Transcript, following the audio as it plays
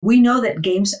We know that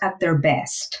games at their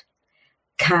best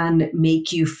can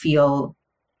make you feel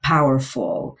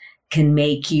powerful, can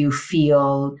make you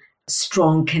feel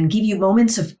strong, can give you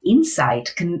moments of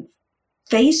insight, can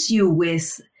face you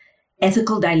with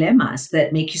ethical dilemmas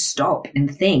that make you stop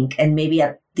and think. And maybe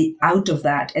out of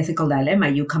that ethical dilemma,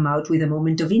 you come out with a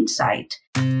moment of insight.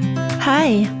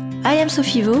 Hi, I am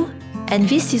Sophie Vaux, and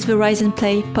this is the Rise and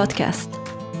Play podcast.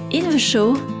 In the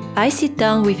show, I sit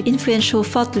down with influential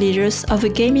thought leaders of the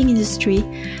gaming industry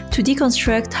to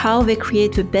deconstruct how they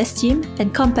create the best team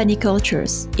and company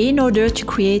cultures in order to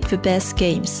create the best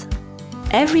games.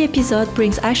 Every episode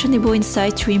brings actionable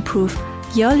insight to improve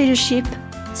your leadership,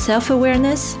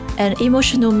 self-awareness, and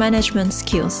emotional management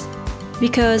skills.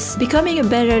 Because becoming a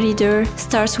better leader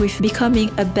starts with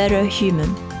becoming a better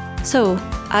human. So,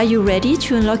 are you ready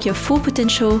to unlock your full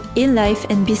potential in life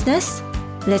and business?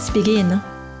 Let's begin.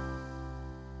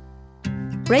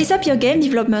 Raise up your game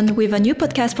development with a new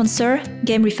podcast sponsor,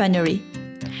 Game Refinery.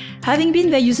 Having been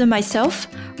the user myself,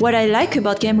 what I like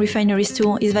about Game Refinery's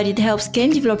tool is that it helps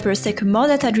game developers take a more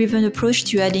data-driven approach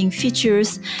to adding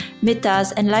features,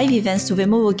 metas, and live events to their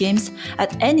mobile games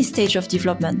at any stage of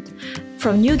development,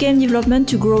 from new game development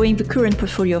to growing the current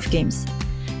portfolio of games.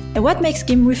 And what makes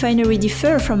Game Refinery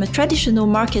differ from a traditional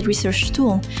market research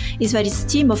tool is that its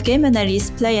team of game analysts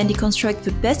play and deconstruct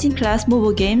the best-in-class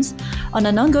mobile games on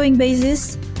an ongoing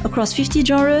basis across 50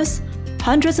 genres,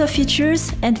 hundreds of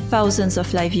features, and thousands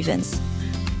of live events.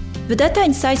 The data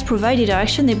insights provided are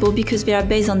actionable because they are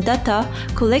based on data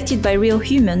collected by real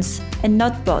humans and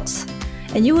not bots.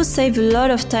 And you will save a lot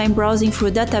of time browsing through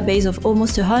a database of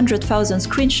almost 100,000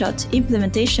 screenshot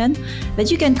implementation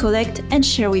that you can collect and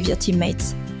share with your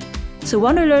teammates. So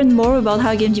want to learn more about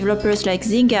how game developers like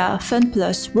Zynga,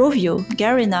 FunPlus, Rovio,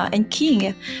 Garena, and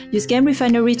King use Game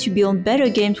Refinery to build better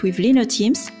games with leaner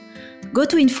teams? Go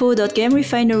to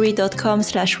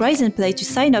info.gamerefinery.com/riseandplay to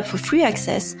sign up for free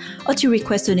access or to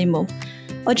request a demo.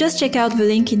 Or just check out the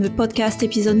link in the podcast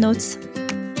episode notes.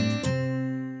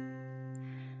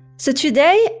 So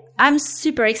today, I'm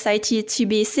super excited to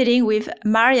be sitting with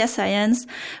Maria Saenz,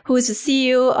 who is the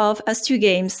CEO of Us2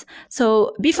 Games.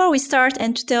 So before we start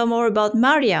and to tell more about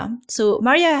Maria, so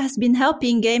Maria has been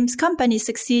helping games companies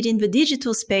succeed in the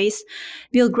digital space,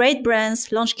 build great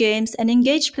brands, launch games, and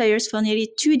engage players for nearly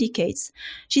 2 decades.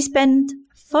 She spent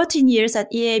 14 years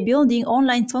at EA building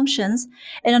online functions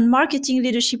and on marketing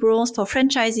leadership roles for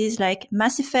franchises like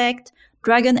Mass Effect,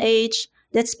 Dragon Age,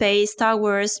 Dead Space, Star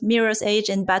Wars, Mirror's Edge,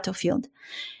 and Battlefield.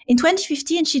 In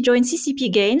 2015, she joined CCP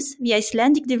Games, the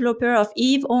Icelandic developer of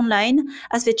EVE Online,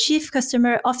 as the Chief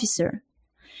Customer Officer.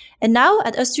 And now,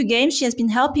 at Us2 Games, she has been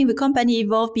helping the company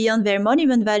evolve beyond their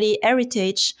Monument Valley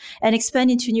heritage and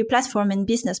expand into new platform and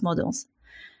business models.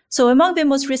 So among their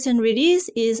most recent release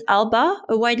is Alba,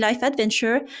 a wildlife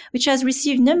adventure, which has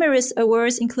received numerous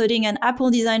awards, including an Apple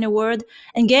Design Award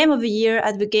and Game of the Year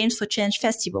at the Games for Change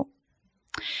Festival.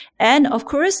 And of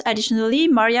course, additionally,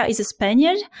 Maria is a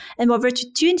Spaniard and mother to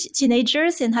 2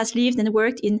 teenagers and has lived and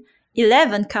worked in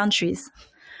 11 countries.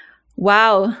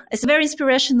 Wow, it's very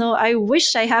inspirational. I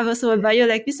wish I have also a bio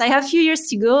like this. I have a few years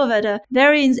to go, but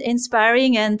very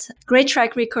inspiring and great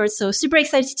track record. So super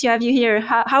excited to have you here.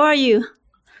 How are you?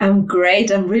 I'm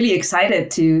great. I'm really excited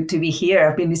to be here.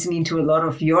 I've been listening to a lot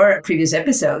of your previous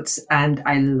episodes and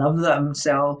I love them.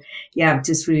 So yeah, I'm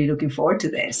just really looking forward to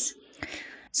this.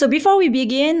 So before we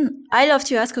begin, I love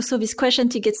to ask also this question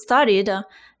to get started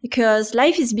because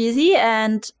life is busy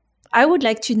and I would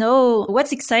like to know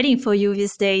what's exciting for you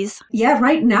these days. Yeah,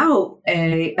 right now,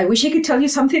 I wish I could tell you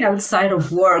something outside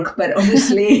of work, but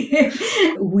honestly,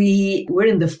 we're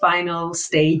in the final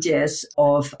stages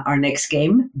of our next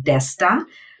game, Desta.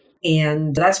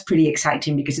 And that's pretty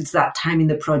exciting because it's that time in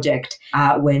the project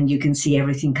when you can see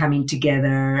everything coming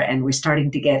together and we're starting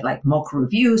to get like mock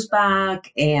reviews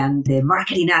back and the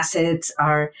marketing assets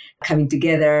are coming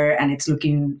together and it's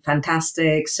looking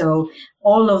fantastic. So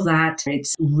all of that,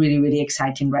 it's really, really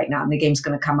exciting right now. And the game's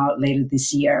going to come out later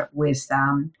this year with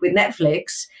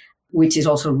Netflix, which is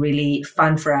also really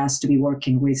fun for us to be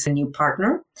working with a new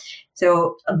partner.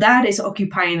 So that is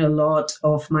occupying a lot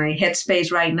of my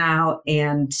headspace right now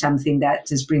and something that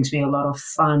just brings me a lot of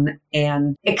fun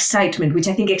and excitement, which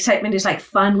I think excitement is like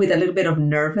fun with a little bit of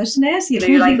nervousness.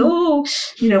 You're like, oh,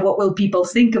 what will people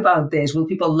think about this? Will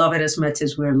people love it as much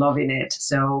as we're loving it?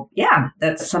 So yeah,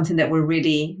 that's something that we're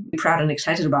really proud and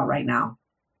excited about right now.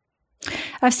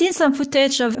 I've seen some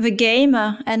footage of the game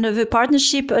and of the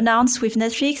partnership announced with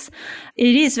Netflix.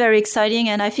 It is very exciting.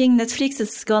 And I think Netflix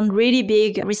has gone really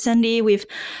big recently with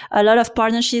a lot of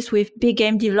partnerships with big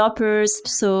game developers.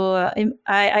 So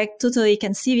I totally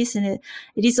can see this in it.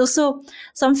 It is also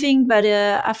something, but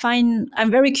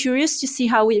I'm very curious to see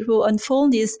how it will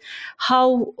unfold is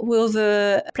how will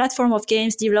the platform of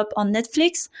games develop on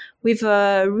Netflix with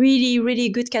a really, really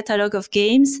good catalog of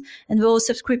games and the whole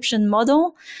subscription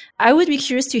model. I would be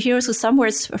curious to hear also some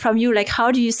words from you, like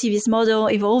how do you see this model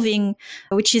evolving,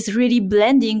 which is really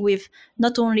blending with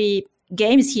not only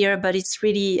games here, but it's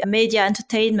really media,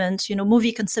 entertainment,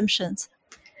 movie consumptions.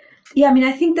 Yeah, I mean,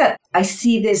 I think that I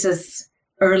see this as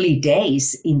early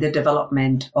days in the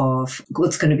development of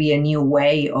what's going to be a new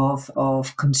way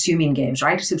of consuming games,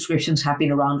 right? Subscriptions have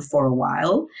been around for a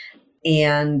while.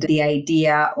 And the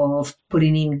idea of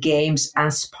putting in games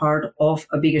as part of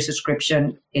a bigger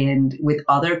subscription and with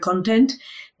other content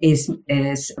is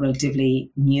relatively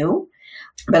new.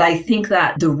 But I think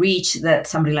that the reach that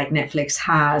somebody like Netflix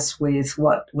has with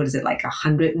what is it, like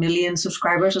 100 million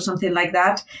subscribers or something like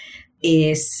that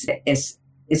is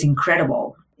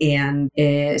incredible. And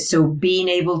so being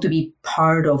able to be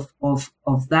part of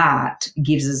that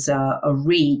gives us a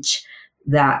reach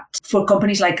that for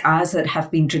companies like us that have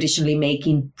been traditionally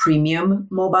making premium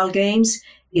mobile games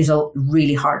is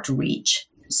really hard to reach.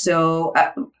 So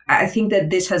I think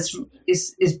that this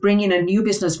is bringing a new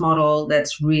business model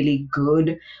that's really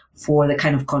good for the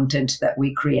kind of content that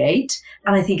we create.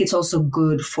 And I think it's also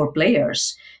good for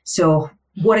players. So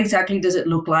what exactly does it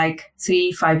look like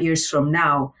 3-5 years from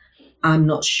now? I'm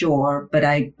not sure, but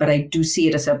I do see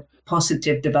it as a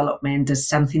positive development, as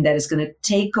something that is going to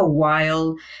take a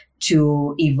while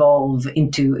to evolve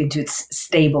into its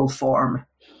stable form.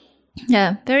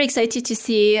 Yeah, very excited to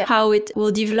see how it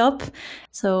will develop.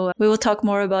 So we will talk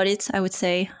more about it, I would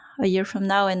say, a year from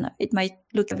now, and it might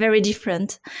look very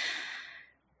different.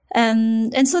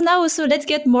 And so now, let's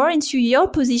get more into your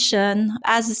position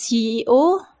as a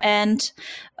CEO and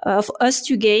of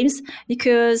Us2 Games,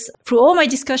 because through all my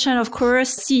discussion, of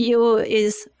course, CEO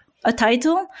is a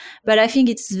title, but I think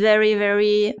it's very,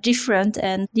 very different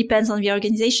and depends on the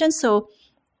organization. So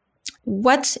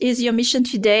what is your mission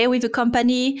today with the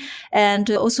company and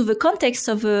also the context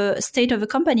of the state of the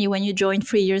company when you joined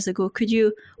 3 years ago? Could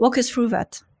you walk us through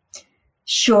that?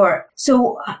 Sure.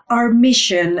 So our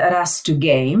mission at Us2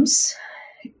 Games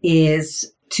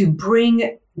is to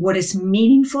bring what is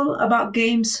meaningful about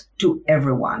games to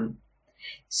everyone.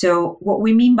 So what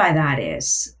we mean by that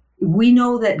is we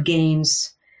know that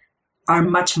games are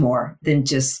much more than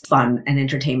just fun and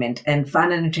entertainment. And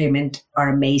fun and entertainment are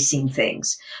amazing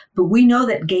things. But we know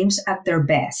that games at their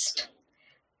best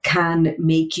can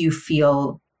make you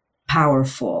feel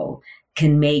powerful,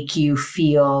 can make you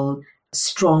feel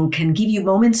strong, can give you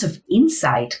moments of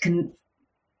insight, can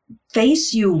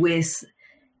face you with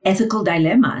ethical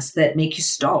dilemmas that make you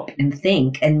stop and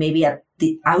think. And maybe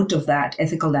out of that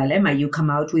ethical dilemma, you come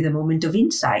out with a moment of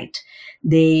insight.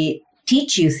 They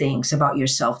teach you things about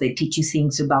yourself. They teach you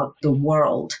things about the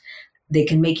world. They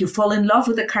can make you fall in love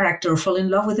with a character or fall in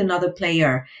love with another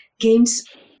player. Games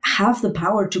have the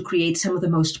power to create some of the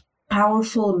most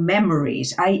powerful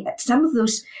memories. Some of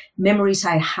those memories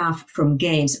I have from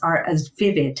games are as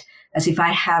vivid as if I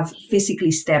have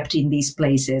physically stepped in these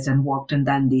places and walked and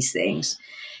done these things.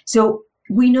 So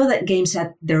we know that games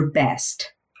at their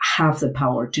best have the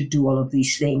power to do all of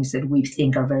these things that we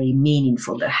think are very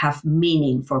meaningful, that have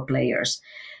meaning for players.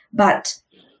 But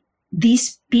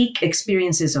these peak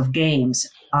experiences of games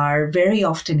are very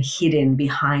often hidden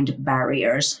behind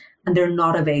barriers, and they're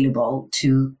not available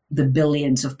to the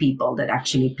billions of people that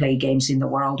actually play games in the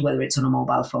world, whether it's on a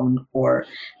mobile phone or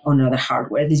on other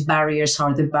hardware. These barriers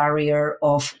are the barrier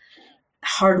of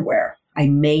hardware. I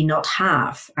may not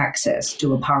have access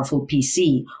to a powerful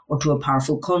PC or to a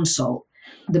powerful console.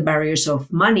 The barriers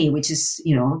of money, which is,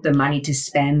 the money to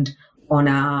spend on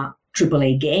a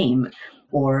AAA game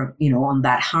or, on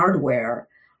that hardware.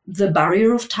 The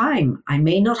barrier of time. I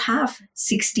may not have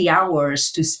 60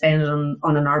 hours to spend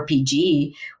on an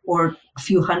RPG or a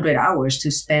few hundred hours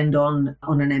to spend on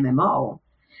an MMO.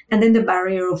 And then the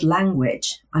barrier of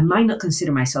language. I might not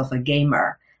consider myself a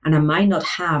gamer, and I might not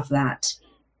have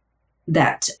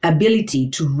that ability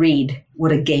to read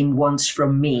what a game wants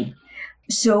from me.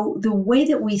 So the way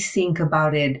that we think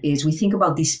about it is we think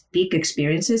about these peak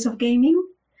experiences of gaming,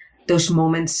 those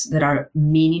moments that are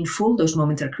meaningful, those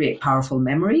moments that create powerful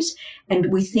memories.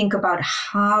 And we think about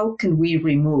how can we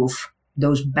remove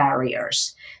those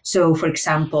barriers. So, for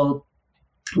example,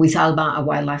 with Alba, a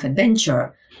wildlife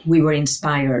adventure, we were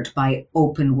inspired by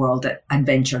open world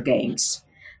adventure games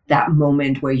that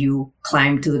moment where you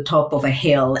climb to the top of a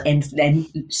hill and then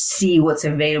see what's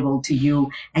available to you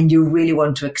and you really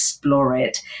want to explore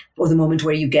it, or the moment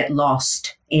where you get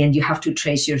lost and you have to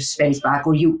trace your space back,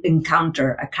 or you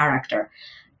encounter a character.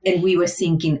 And we were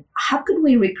thinking, how could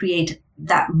we recreate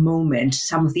that moment,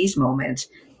 some of these moments,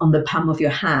 on the palm of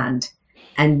your hand,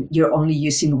 and you're only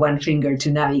using one finger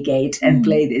to navigate and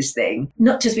play this thing?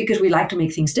 Not just because we like to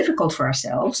make things difficult for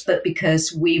ourselves, but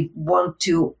because we want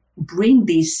to bring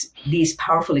these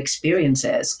powerful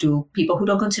experiences to people who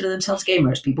don't consider themselves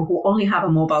gamers, people who only have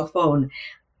a mobile phone.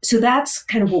 So that's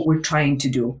kind of what we're trying to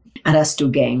do at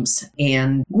Us2 Games.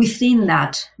 And within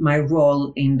that, my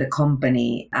role in the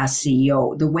company as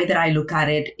CEO, the way that I look at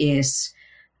it is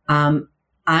I'm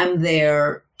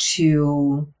there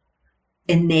to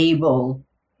enable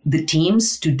the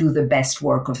teams to do the best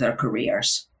work of their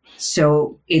careers.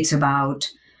 So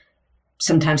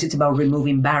sometimes it's about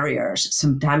removing barriers.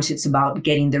 Sometimes it's about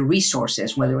getting the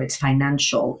resources, whether it's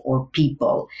financial or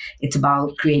people. It's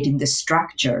about creating the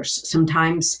structures.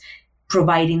 Sometimes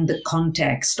providing the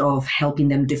context of helping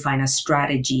them define a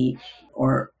strategy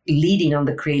or leading on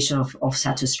the creation of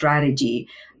such a strategy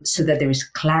so that there is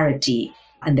clarity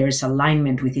and there is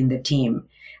alignment within the team.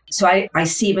 So I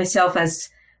see myself as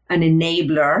an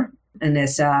enabler and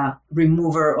as a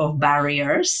remover of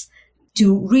barriers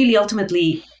to really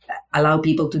ultimately allow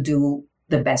people to do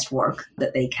the best work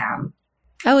that they can.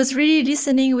 I was really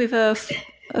listening with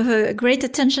a great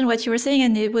attention what you were saying,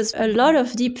 and it was a lot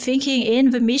of deep thinking in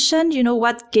the mission,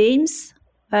 what games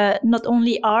not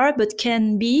only are, but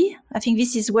can be. I think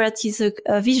this is where it is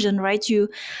a vision, right?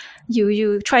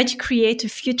 You try to create a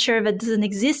future that doesn't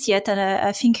exist yet. And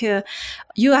I think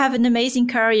you have an amazing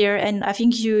career. And I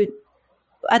think you,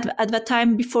 at that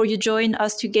time, before you joined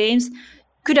Us2 Games,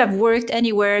 could have worked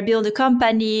anywhere, build a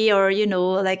company, or,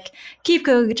 keep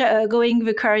going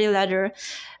the career ladder.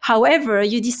 However,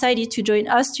 you decided to join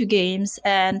Us2 Games.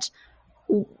 And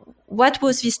what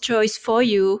was this choice for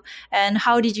you? And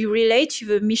how did you relate to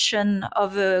the mission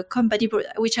of a company,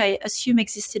 which I assume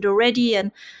existed already?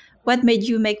 And what made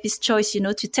you make this choice,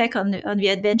 to take on the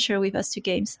adventure with Us2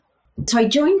 Games? So I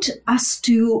joined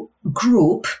Us2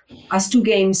 Group. Us2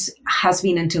 Games has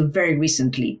been until very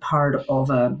recently part of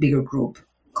a bigger group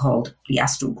called the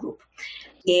Us2 Group.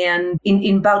 And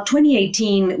in about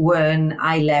 2018, when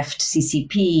I left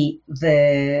CCP,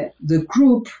 the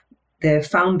group, the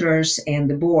founders and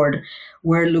the board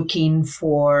were looking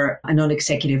for a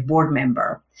non-executive board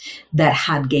member that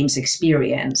had games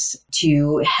experience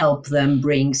to help them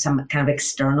bring some kind of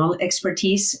external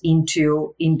expertise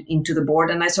into the board.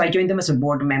 And so I joined them as a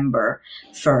board member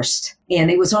first.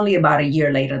 And it was only about a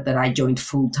year later that I joined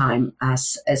full-time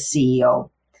as CEO.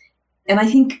 And I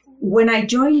think when I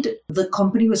joined, the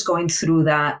company was going through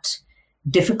that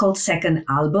difficult second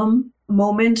album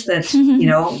moment that,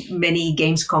 many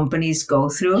games companies go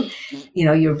through.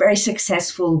 You're very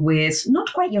successful with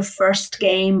not quite your first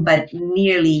game, but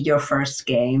nearly your first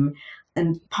game.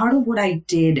 And part of what I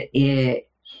did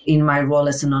in my role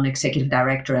as a non-executive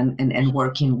director and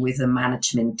working with the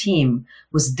management team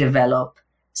was develop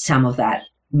some of that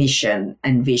mission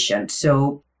and vision.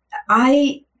 So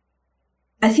I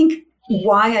think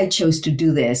why I chose to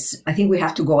do this, I think we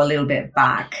have to go a little bit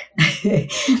back.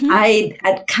 Mm-hmm.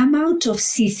 I'd come out of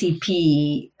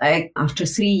CCP after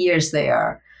 3 years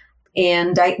there.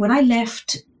 And when I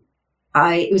left,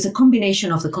 it was a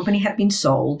combination of the company had been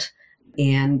sold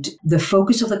and the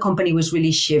focus of the company was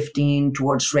really shifting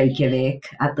towards Reykjavik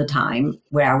at the time,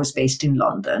 where I was based in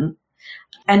London.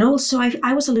 And also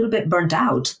I was a little bit burnt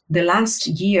out. The last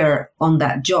year on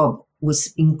that job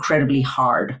was incredibly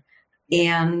hard.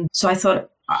 And so I thought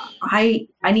I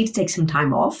need to take some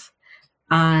time off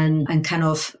and kind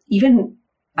of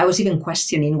I was even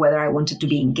questioning whether I wanted to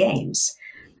be in games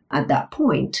at that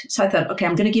point. So I thought, okay,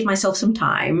 I'm going to give myself some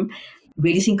time,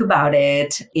 really think about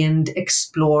it and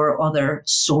explore other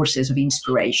sources of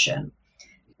inspiration.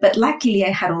 But luckily, I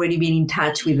had already been in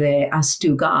touch with the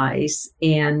Us2 guys.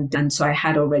 And so I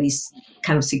had already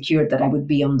kind of secured that I would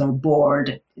be on their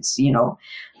board. It's,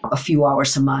 a few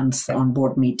hours a month on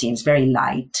board meetings, very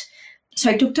light. So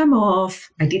I took time off.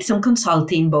 I did some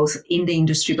consulting, both in the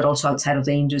industry, but also outside of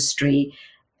the industry.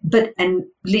 And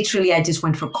literally, I just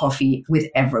went for coffee with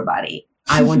everybody.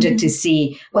 I wanted to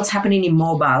see what's happening in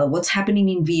mobile, what's happening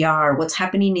in VR, what's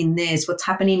happening in this, what's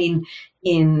happening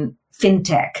in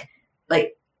fintech,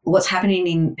 like what's happening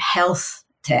in health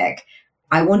tech.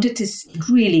 I wanted to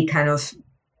really kind of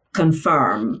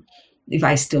confirm if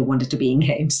I still wanted to be in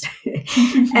games.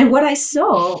 And what I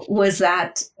saw was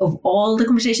that of all the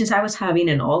conversations I was having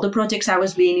and all the projects I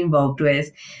was being involved with,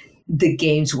 the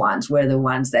games ones were the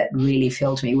ones that really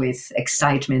filled me with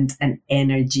excitement and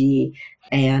energy,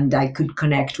 and I could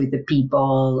connect with the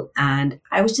people. And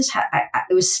I was just,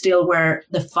 it was still where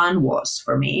the fun was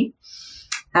for me.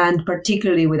 And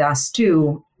particularly with Us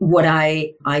 2, what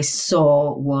I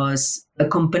saw was a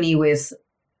company with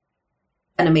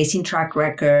an amazing track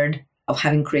record of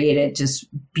having created just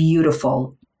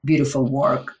beautiful, beautiful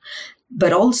work,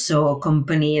 but also a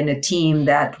company and a team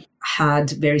that had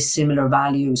very similar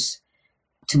values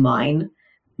to mine,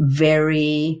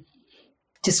 very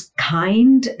just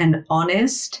kind and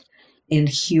honest and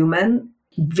human,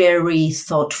 very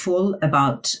thoughtful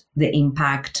about the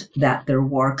impact that their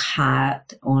work had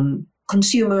on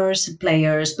consumers,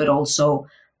 players, but also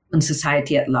on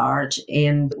society at large.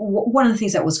 And one of the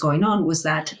things that was going on was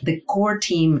that the core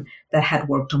team that had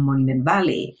worked on Monument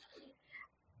Valley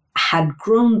had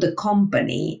grown the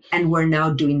company and were now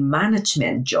doing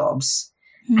management jobs.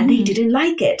 And they didn't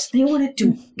like it. They wanted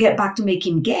to get back to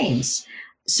making games.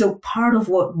 So part of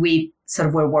what we sort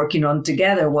of were working on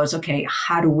together was, okay,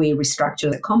 how do we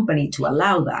restructure the company to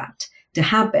allow that to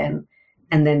happen?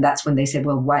 And then that's when they said,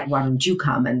 well, why don't you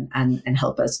come and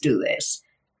help us do this?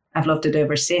 I've loved it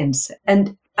ever since.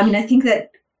 And I mean, I think that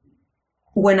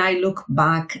when I look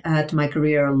back at my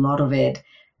career, a lot of it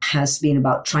has been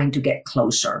about trying to get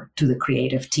closer to the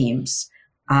creative teams.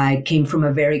 I came from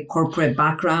a very corporate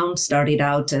background, started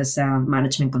out as a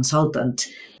management consultant,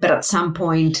 but at some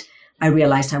point I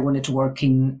realized I wanted to work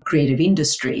in creative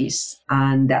industries,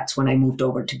 and that's when I moved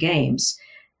over to games.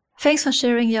 Thanks for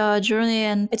sharing your journey,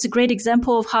 and it's a great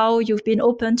example of how you've been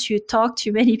open to talk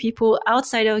to many people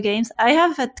outside of games. I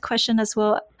have that question as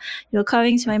well,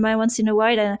 coming to my mind once in a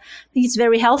while, and I think it's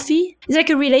very healthy. It's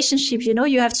like a relationship,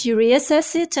 you have to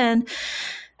reassess it. And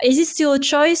is it still a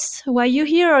choice why you're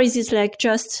here, or is it like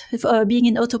just being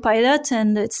in autopilot,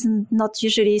 and it's not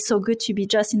usually so good to be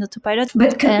just in autopilot?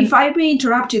 But if I may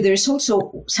interrupt you, there's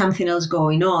also something else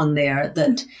going on there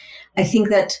that I think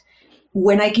that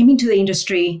when I came into the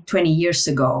industry 20 years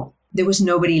ago, there was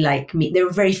nobody like me. There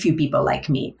were very few people like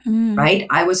me, right?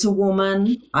 I was a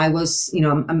woman. I was,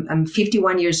 I'm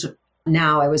 51 years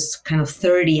now. I was kind of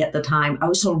 30 at the time. I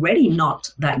was already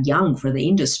not that young for the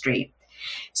industry.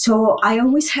 So I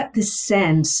always had this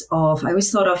sense of, I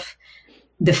always thought of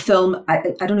the film,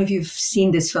 I don't know if you've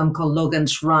seen this film called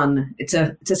Logan's Run. It's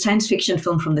a science fiction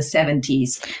film from the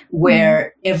 70s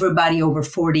where everybody over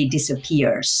 40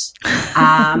 disappears.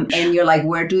 And you're like,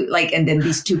 and then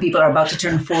these two people are about to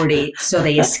turn 40. So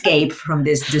they escape from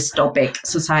this dystopic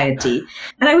society.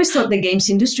 And I always thought the games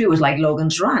industry was like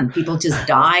Logan's Run. People just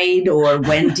died or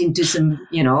went into some,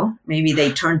 maybe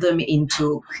they turned them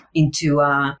into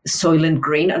Soylent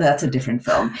Green. Oh, that's a different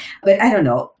film. But I don't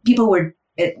know. People were...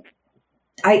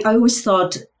 I always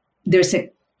thought there's a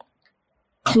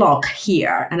clock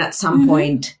here, and at some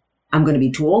point I'm going to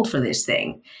be too old for this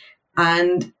thing.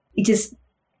 And it just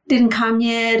didn't come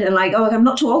yet. And I'm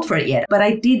not too old for it yet. But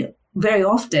I did very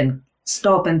often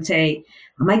stop and say,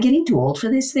 am I getting too old for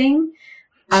this thing?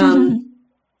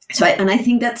 I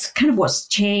think that's kind of what's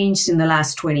changed in the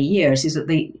last 20 years is that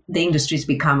the industry's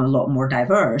become a lot more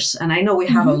diverse. And I know we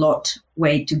have a long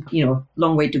way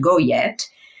to go yet.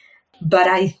 But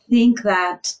I think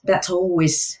that that's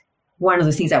always one of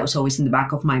the things that was always in the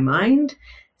back of my mind,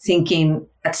 thinking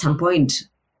at some point,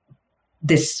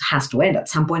 this has to end. At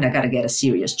some point, I got to get a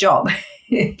serious job.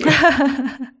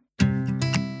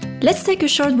 Let's take a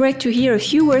short break to hear a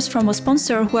few words from our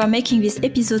sponsor who are making this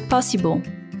episode possible.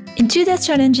 In today's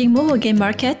challenging mobile game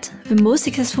market, the most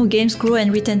successful games grow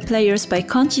and retain players by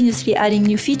continuously adding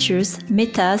new features,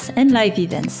 metas, and live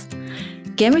events.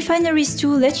 Game Refinery's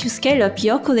tool lets you scale up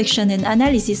your collection and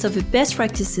analysis of the best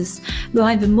practices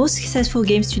behind the most successful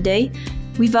games today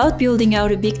without building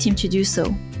out a big team to do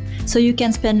so. So you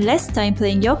can spend less time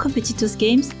playing your competitors'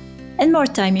 games and more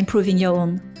time improving your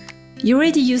own. You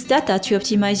already use data to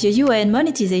optimize your UI and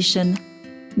monetization.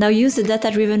 Now use a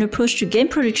data-driven approach to game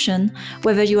production,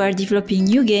 whether you are developing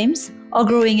new games or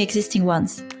growing existing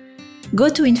ones. Go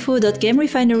to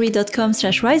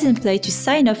info.gamerefinery.com/riseandplay to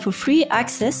sign up for free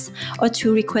access or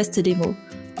to request a demo.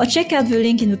 Or check out the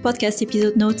link in the podcast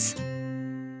episode notes.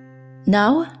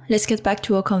 Now, let's get back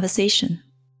to our conversation.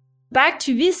 Back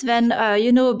to this then,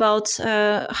 about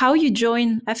how you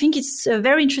join. I think it's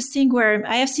very interesting where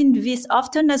I have seen this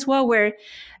often as well, where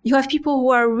you have people who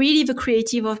are really the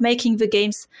creative of making the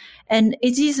games. And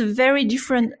it is a very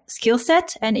different skill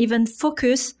set and even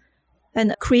focus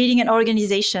and creating an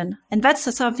organization. And that's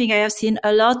something I have seen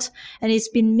a lot, and it's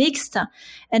been mixed.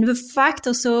 And the fact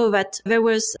also that there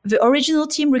was the original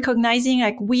team recognizing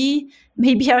like we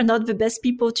maybe are not the best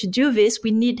people to do this.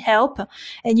 We need help.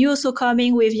 And you also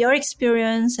coming with your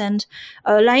experience and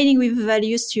aligning with the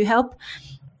values to help.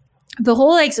 The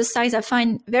whole exercise I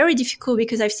find very difficult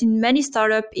because I've seen many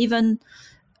startups, even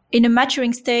in a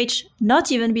maturing stage,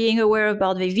 not even being aware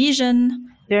about their vision,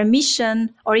 their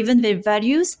mission, or even their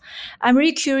values. I'm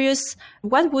really curious,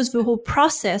 what was the whole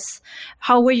process?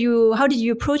 How did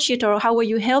you approach it, or how were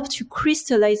you helped to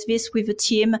crystallize this with the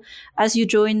team as you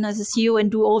join as a CEO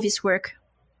and do all this work?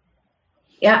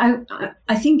 Yeah,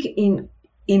 I think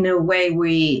in a way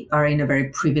we are in a very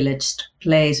privileged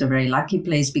place, a very lucky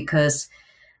place, because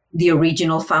the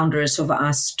original founders of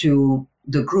us to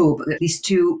the group, these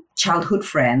two childhood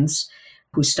friends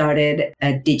who started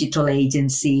a digital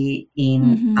agency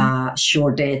in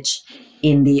Shoreditch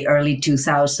in the early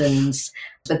 2000s.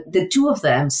 But the two of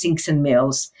them, Sinks and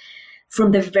Mills,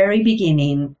 from the very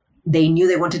beginning, they knew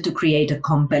they wanted to create a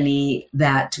company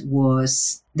that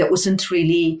wasn't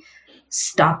really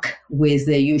stuck with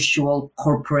the usual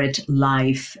corporate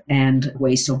life and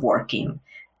ways of working.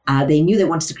 They knew they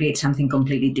wanted to create something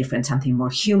completely different, something more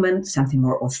human, something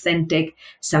more authentic,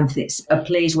 a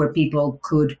place where people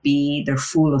could be their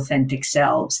full authentic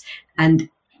selves. And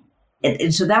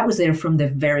so that was there from the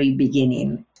very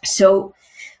beginning. So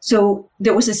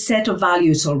there was a set of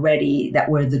values already that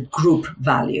were the group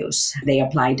values. They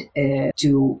applied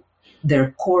to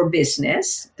their core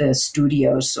business, the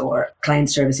studios or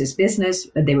client services business,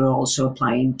 but they were also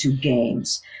applying to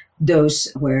games.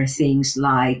 Those were things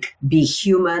like be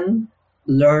human,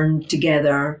 learn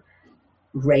together,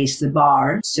 raise the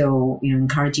bar. So,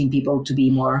 encouraging people to be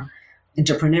more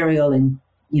entrepreneurial and,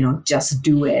 just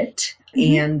do it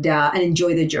and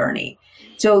enjoy the journey.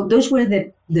 So those were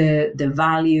the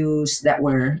values that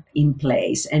were in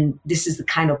place. And this is the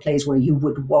kind of place where you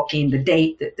would walk in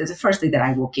the first day that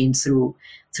I walk in through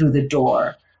the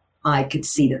door, I could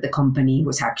see that the company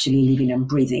was actually living and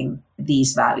breathing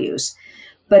these values.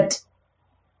 But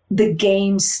the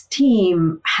games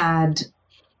team had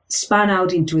spun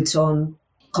out into its own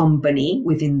company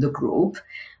within the group,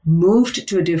 moved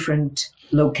to a different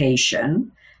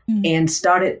location, and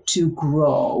started to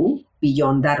grow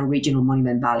beyond that original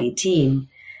Monument Valley team.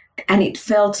 And it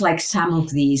felt like some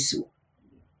of these,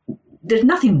 there's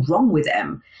nothing wrong with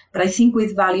them, but I think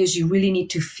with values, you really need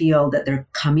to feel that they're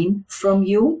coming from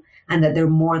you and that they're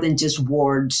more than just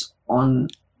words on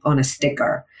a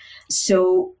sticker.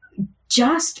 So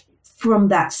just from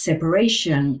that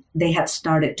separation, they had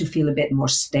started to feel a bit more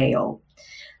stale.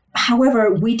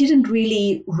 However, we didn't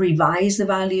really revise the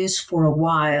values for a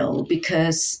while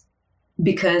because,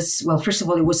 well, first of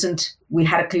all, we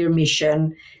had a clear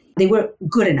mission. They were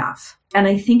good enough. And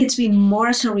I think it's been more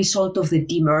as a result of the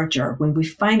demerger when we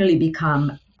finally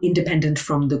become independent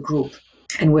from the group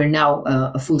and we're now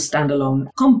a full standalone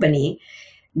company.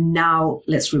 Now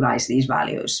let's revise these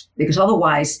values, because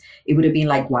otherwise it would have been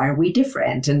like, why are we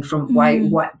different? And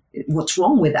what's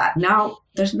wrong with that? Now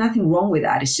there's nothing wrong with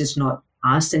that. It's just not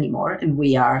us anymore. And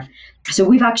so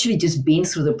we've actually just been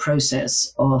through the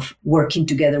process of working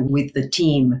together with the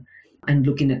team and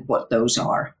looking at what those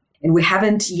are. And we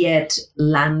haven't yet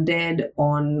landed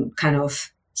on kind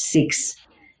of 6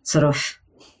 sort of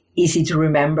easy to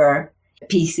remember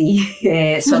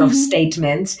PC sort of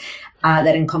statements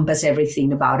that encompass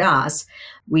everything about us.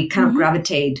 We kind of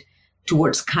gravitate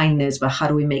towards kindness, but how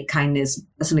do we make kindness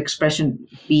as an expression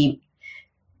be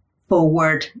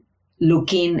forward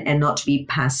looking and not be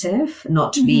passive,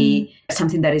 not to be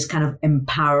something that is kind of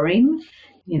empowering?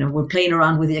 We're playing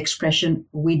around with the expression,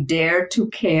 we dare to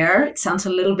care. It sounds a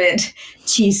little bit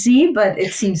cheesy, but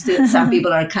it seems that some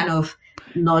people are kind of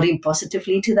nodding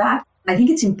positively to that. I think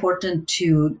it's important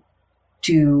to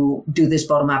do this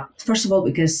bottom up, first of all,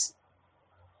 because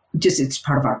just it's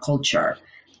part of our culture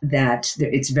that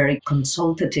it's very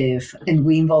consultative and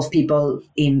we involve people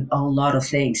in a lot of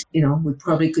things. We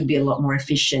probably could be a lot more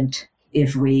efficient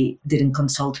if we didn't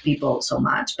consult people so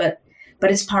much, but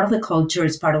it's part of the culture.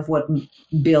 It's part of what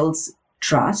builds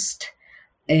trust.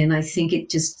 And I think it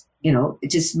just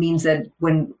means that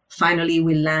when finally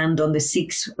we land on the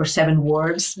 6 or 7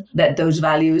 words that those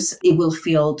values, it will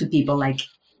feel to people like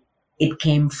it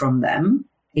came from them.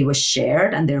 It was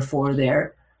shared, and therefore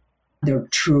they're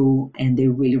true, and they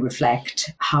really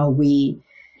reflect how we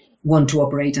want to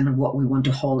operate and what we want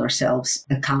to hold ourselves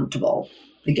accountable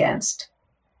against.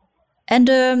 And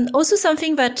also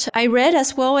something that I read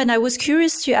as well, and I was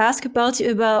curious to ask about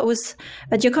was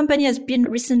that your company has been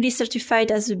recently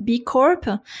certified as a B Corp.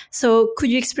 So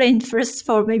could you explain first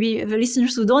for maybe the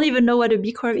listeners who don't even know what a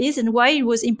B Corp is and why it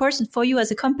was important for you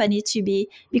as a company to be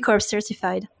B Corp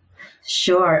certified?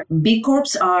 Sure. B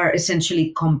Corps are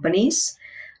essentially companies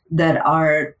that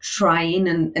are trying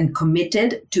and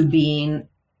committed to being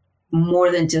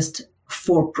more than just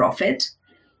for profit.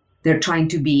 They're trying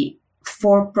to be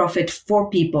for profit, for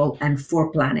people, and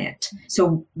for planet.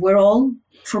 So we're all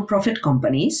for-profit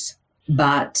companies,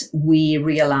 but we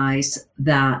realize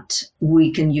that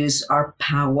we can use our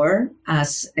power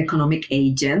as economic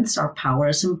agents, our power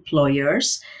as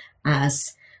employers,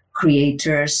 as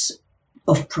creators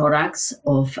of products,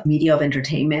 of media, of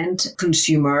entertainment,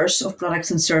 consumers of products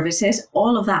and services,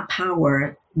 all of that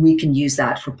power, we can use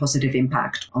that for positive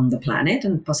impact on the planet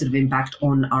and positive impact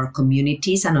on our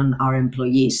communities and on our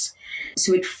employees.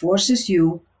 So it forces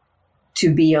you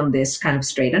to be on this kind of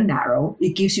straight and narrow.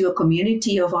 It gives you a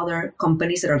community of other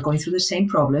companies that are going through the same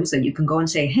problems that you can go and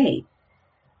say, hey,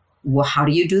 well, how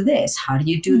do you do this? How do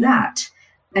you do that?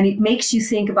 And it makes you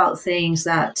think about things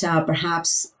that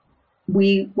perhaps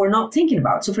we were not thinking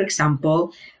about. So, for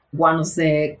example, one of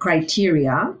the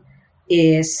criteria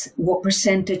is what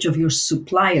percentage of your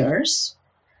suppliers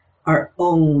are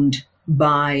owned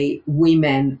by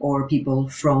women or people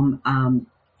from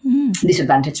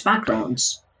disadvantaged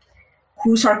backgrounds.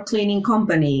 Who's our cleaning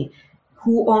company?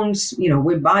 Who owns,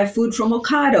 we buy food from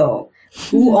Ocado.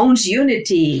 Who owns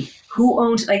Unity? Who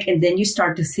owns, and then you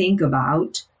start to think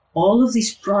about all of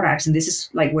these products. And this is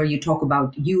like where you talk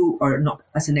about you are not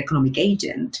as an economic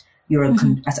agent. You're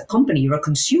as a company, you're a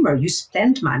consumer. You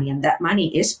spend money and that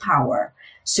money is power.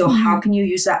 So how can you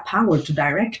use that power to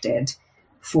direct it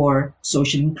for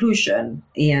social inclusion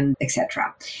and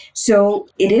etc.? So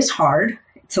it is hard.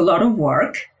 It's a lot of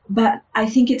work, but I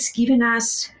think it's given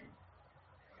us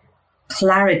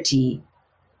clarity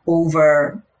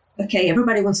over, okay,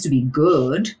 everybody wants to be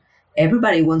good.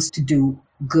 Everybody wants to do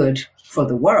good for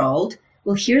the world.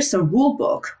 Well, here's a rule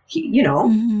book,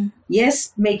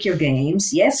 Yes, make your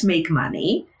games. Yes, make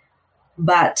money,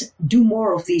 but do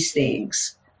more of these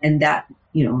things. And that,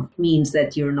 means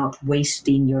that you're not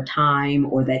wasting your time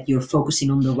or that you're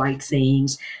focusing on the right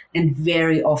things. And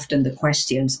very often the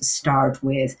questions start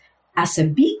with, as a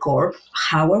B Corp,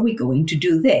 how are we going to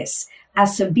do this?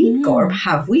 As a B Corp,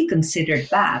 have we considered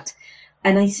that?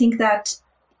 And I think that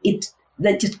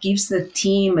that just gives the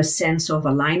team a sense of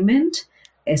alignment,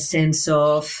 a sense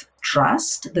of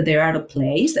trust that they're at a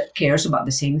place that cares about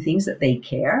the same things that they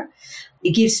care.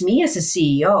 It gives me as a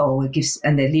CEO,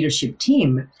 and the leadership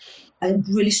team a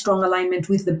really strong alignment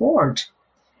with the board.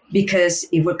 Because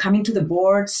if we're coming to the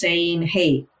board saying,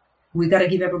 hey, we got to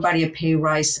give everybody a pay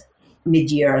rise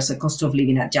mid-year as a cost of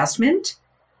living adjustment,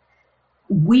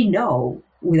 we know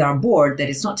with our board that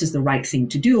it's not just the right thing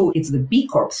to do, it's the B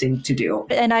Corp thing to do.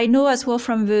 And I know as well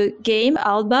from the game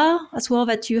Alba as well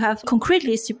that you have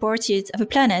concretely supported the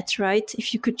planet, right?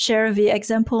 If you could share the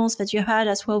examples that you had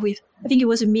as well with, I think it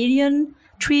was 1 million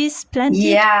trees planted.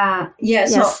 Yeah.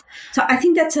 Yes. So I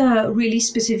think that's a really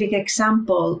specific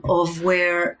example of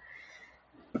where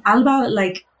Alba,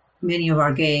 like many of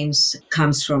our games,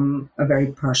 comes from a very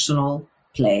personal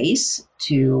place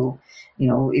to,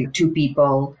 two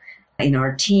people in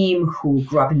our team who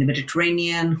grew up in the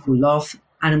Mediterranean, who love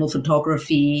animal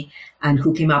photography, and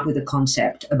who came up with a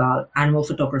concept about animal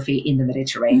photography in the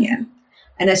Mediterranean.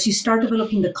 And as you start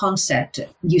developing the concept,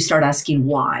 you start asking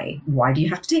why. Why do you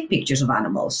have to take pictures of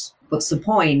animals? What's the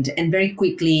point? And very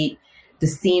quickly, the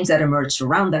themes that emerged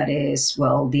around that is,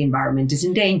 well, the environment is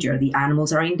in danger. The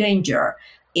animals are in danger.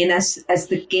 And as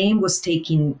the game was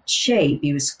taking shape,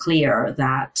 it was clear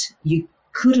that you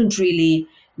couldn't really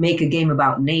make a game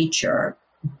about nature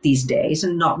these days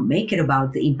and not make it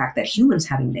about the impact that humans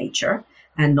have in nature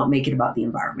and not make it about the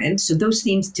environment. So those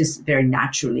themes just very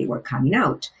naturally were coming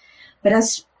out. But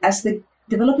as the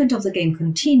development of the game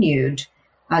continued,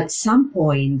 at some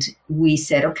point we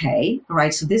said, okay, all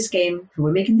right, so this game,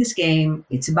 we're making this game,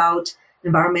 it's about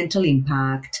environmental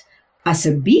impact. As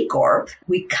a B Corp,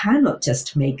 we cannot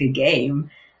just make a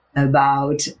game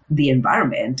about the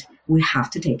environment. We have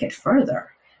to take it further.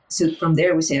 So from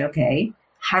there, we say, okay,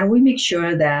 how do we make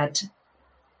sure that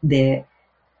the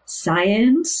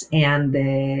science and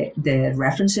the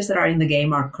references that are in the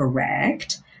game are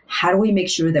correct? How do we make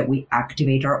sure that we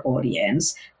activate our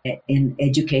audience and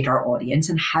educate our audience?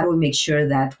 And how do we make sure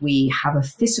that we have a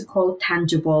physical,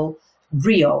 tangible,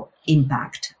 real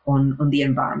impact on the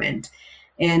environment?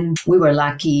 And we were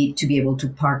lucky to be able to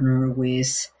partner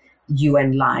with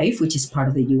UN Life, which is part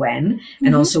of the UN,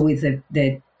 and also with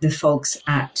the the folks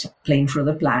at Playing for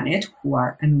the Planet, who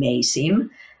are amazing.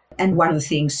 And one of the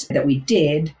things that we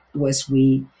did was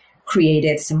we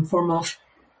created some form of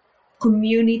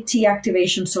community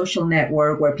activation social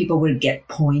network where people will get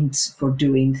points for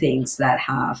doing things that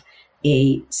have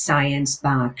a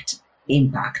science-backed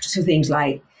impact. So things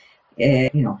like,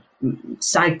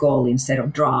 cycle instead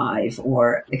of drive,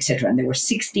 or etc. And there were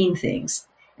 16 things.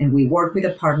 And we worked with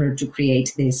a partner to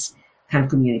create this kind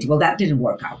of community. Well, that didn't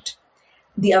work out.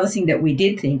 The other thing that we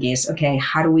did think is, okay,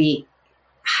 how do we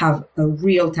have a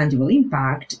real tangible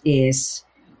impact is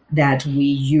that we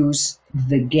use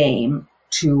the game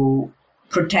to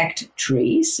protect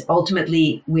trees.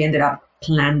 Ultimately, we ended up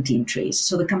planting trees.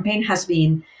 So the campaign has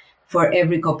been for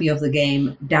every copy of the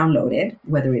game downloaded,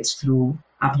 whether it's through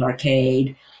Apple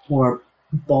Arcade or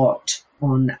bought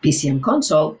on PC and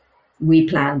console, we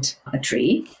plant a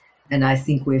tree. And I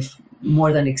think we've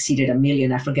more than exceeded 1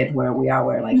 million. I forget where we are.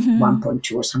 We're like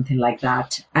 1.2 or something like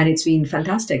that. And it's been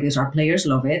fantastic because our players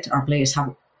love it. Our players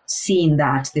have seen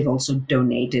that. They've also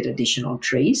donated additional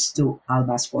trees to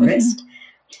Albas Forest.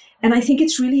 And I think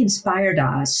it's really inspired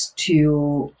us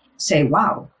to say,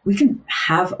 wow, we can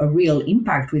have a real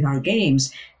impact with our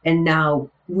games. And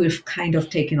now we've kind of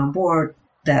taken on board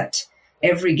that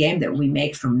every game that we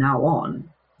make from now on,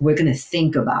 we're going to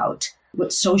think about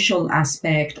what social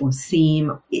aspect or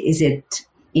theme is it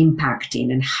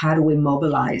impacting, and how do we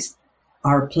mobilize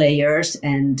our players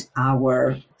and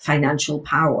our financial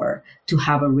power to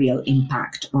have a real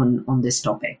impact on this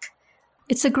topic.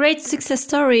 It's a great success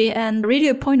story and really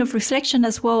a point of reflection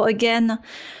as well, again,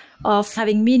 of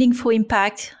having meaningful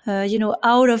impact,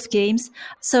 out of games.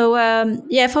 So,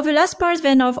 for the last part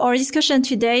then of our discussion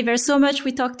today, there's so much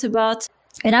we talked about.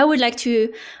 And I would like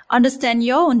to understand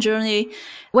your own journey,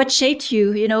 what shaped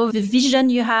you, the vision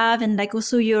you have, and like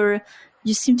also you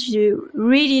seem to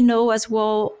really know as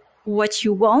well what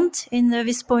you want in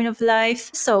this point of life.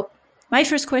 So my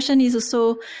first question is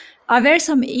also, are there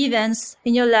some events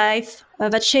in your life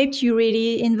that shaped you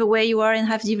really in the way you are and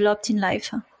have developed in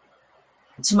life?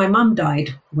 So my mom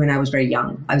died when I was very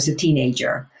young. I was a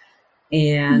teenager,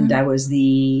 and I was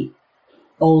the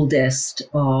oldest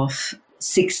of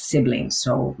 6 siblings,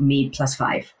 so me plus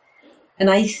 5. And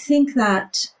I think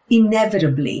that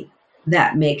inevitably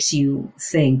that makes you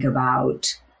think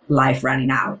about life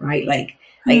running out, right? Like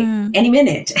any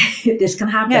minute this can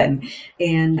happen. Yeah.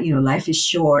 And, life is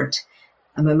short.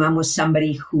 And my mom was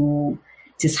somebody who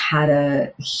just had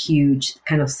a huge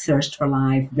kind of thirst for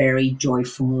life, very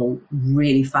joyful,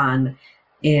 really fun.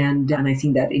 And I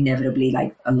think that inevitably,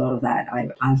 like a lot of that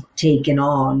I've taken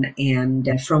on and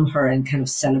from her and kind of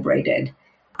celebrated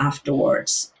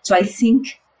afterwards. So I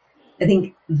think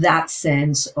that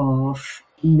sense of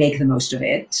make the most of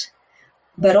it,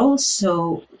 but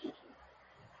also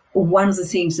one of the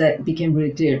things that became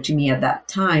really clear to me at that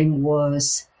time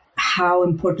was how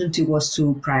important it was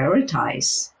to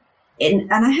prioritize. And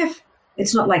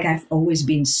it's not like I've always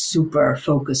been super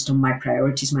focused on my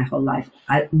priorities my whole life.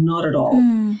 Not at all.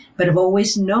 But I've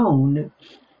always known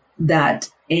that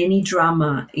any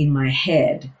drama in my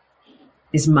head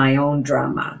is my own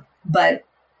drama. But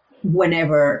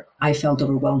whenever I felt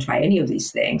overwhelmed by any of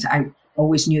these things, I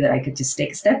always knew that I could just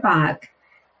take a step back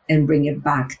and bring it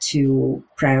back to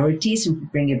priorities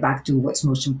and bring it back to what's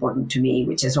most important to me,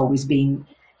 which has always been,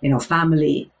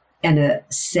 family and a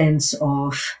sense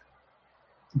of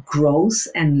growth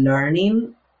and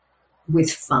learning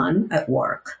with fun at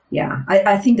work. Yeah,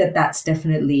 I think that that's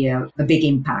definitely a big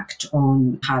impact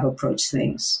on how to approach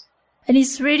things. And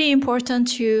it's really important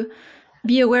to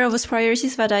be aware of those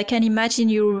priorities, but I can imagine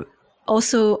you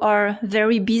also are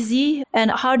very busy.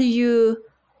 And how do you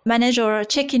manage or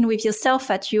check in with yourself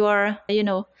that you are,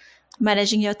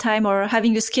 managing your time or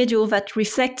having a schedule that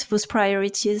reflects those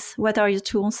priorities? What are your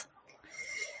tools?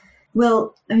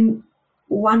 Well,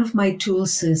 one of my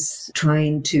tools is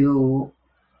trying to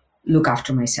look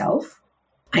after myself.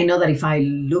 I know that if I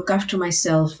look after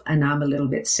myself and I'm a little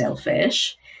bit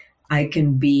selfish, I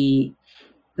can be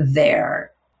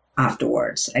there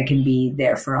afterwards. I can be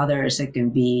there for others. I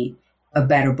can be a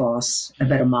better boss, a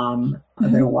better mom, a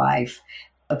better wife,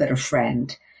 a better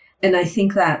friend. And I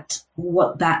think that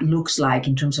what that looks like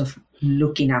in terms of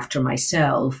looking after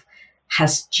myself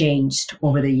has changed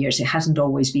over the years. It hasn't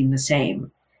always been the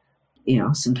same.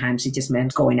 Sometimes it just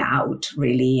meant going out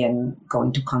really and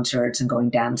going to concerts and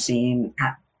going dancing.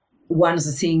 One of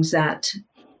the things that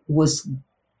was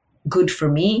good for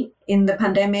me in the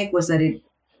pandemic was that it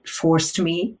forced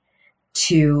me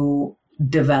to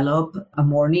develop a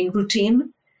morning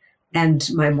routine And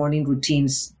my morning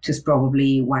routines is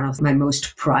probably one of my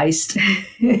most prized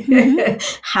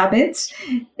habits.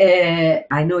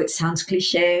 I know it sounds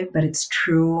cliche, but it's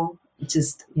true.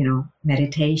 Just,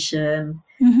 meditation,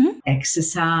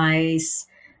 exercise.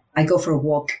 I go for a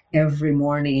walk every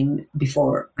morning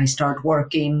before I start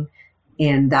working.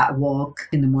 And that walk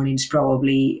in the morning is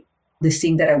probably the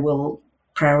thing that I will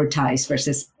prioritize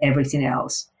versus everything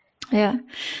else. Yeah,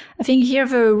 I think you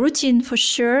have a routine for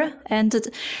sure. And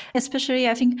especially,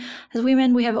 I think as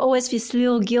women, we have always this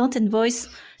little guilt and voice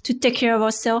to take care of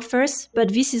ourselves first.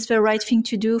 But this is the right thing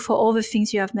to do for all the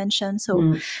things you have mentioned.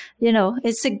 So,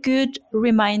 it's a good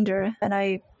reminder. And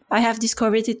I have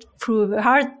discovered it through a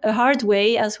hard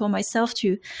way as well myself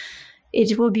too.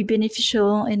 It will be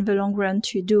beneficial in the long run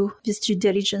to do this due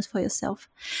diligence for yourself.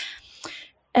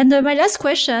 And my last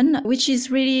question, which is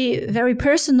really very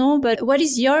personal, but what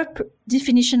is your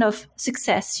definition of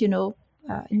success, in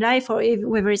life, or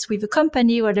whether it's with a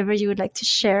company, whatever you would like to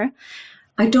share?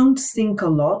 I don't think a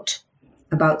lot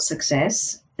about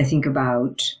success. I think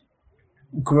about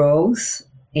growth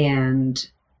and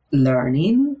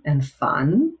learning and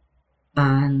fun.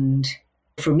 And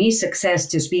for me,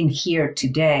 success, just being here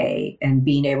today and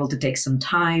being able to take some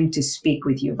time to speak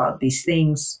with you about these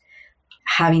things.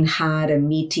 Having had a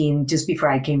meeting just before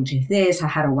I came to this, I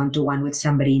had a one-to-one with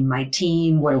somebody in my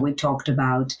team where we talked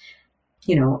about,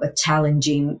 a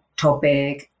challenging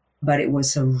topic, but it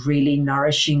was a really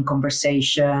nourishing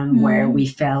conversation where we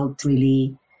felt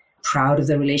really proud of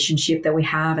the relationship that we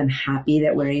have and happy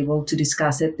that we're able to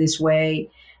discuss it this way.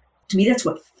 To me, that's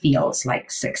what feels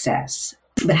like success.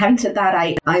 But having said that,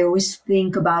 I always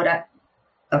think about it.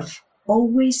 I've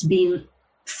always been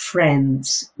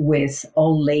friends with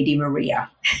old lady Maria.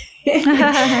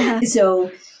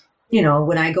 So,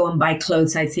 when I go and buy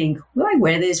clothes, I think, will I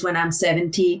wear this when I'm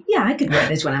 70? Yeah, I could wear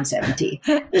this when I'm 70.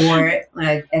 Or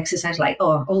I exercise like,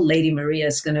 oh, old lady Maria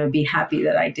is going to be happy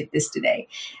that I did this today.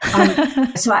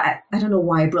 So I don't know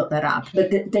why I brought that up,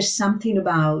 but there's something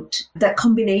about that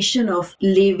combination of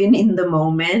living in the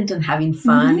moment and having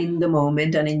fun in the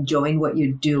moment and enjoying what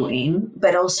you're doing,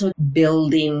 but also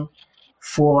building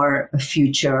for a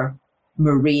future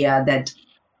Maria that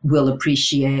will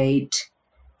appreciate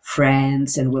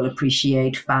friends and will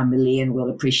appreciate family and will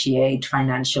appreciate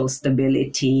financial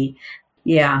stability.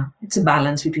 Yeah, it's a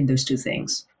balance between those two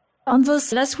things. On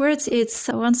those last words, it's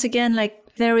once again like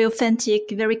very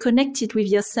authentic, very connected with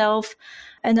yourself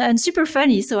and super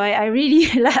funny. So I really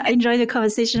enjoyed the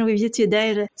conversation with you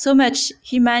today. So much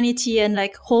humanity and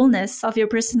like wholeness of your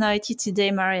personality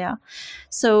today, Maria.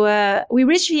 So we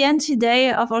reached the end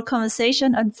today of our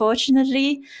conversation,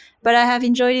 unfortunately, but I have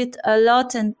enjoyed it a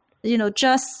lot and,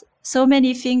 just so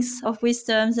many things of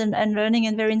wisdoms and learning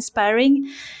and very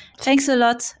inspiring. Thanks a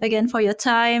lot again for your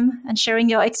time and sharing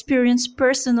your experience,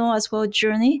 personal as well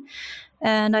journey.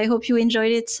 And I hope you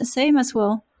enjoyed it the same as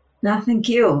well. No, thank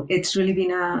you. It's really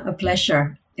been a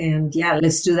pleasure. And yeah,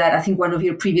 let's do that. I think one of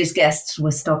your previous guests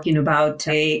was talking about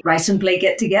a Rise and Play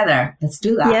get together. Let's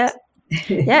do that. Yeah.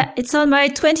 Yeah, it's on my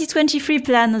 2023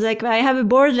 plan. Like I have a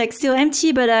board like still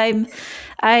empty, but I'm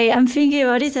thinking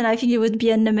about it and I think it would be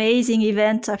an amazing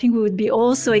event. I think we would be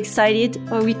all so excited,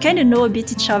 or we kind of know a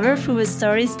bit each other through the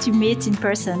stories to meet in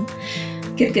person.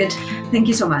 Good. Thank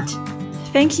you so much.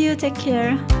 Thank you. Take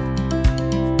care.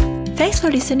 Thanks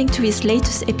for listening to this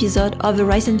latest episode of the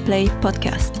Rise and Play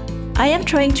podcast. I am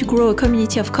trying to grow a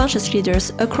community of conscious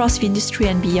leaders across the industry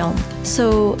and beyond.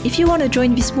 So if you want to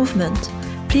join this movement,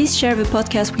 please share the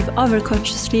podcast with other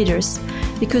conscious leaders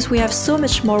because we have so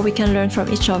much more we can learn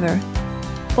from each other.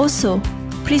 Also,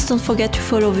 please don't forget to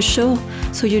follow the show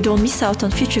so you don't miss out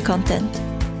on future content.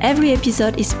 Every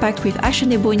episode is packed with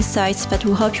actionable insights that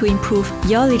will help you improve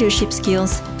your leadership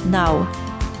skills now.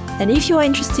 And if you are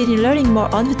interested in learning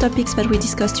more on the topics that we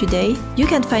discussed today, you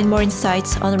can find more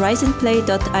insights on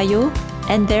riseandplay.io,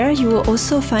 and there you will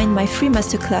also find my free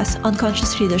masterclass on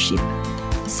conscious leadership.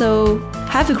 So,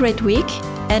 have a great week,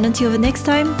 and until the next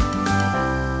time,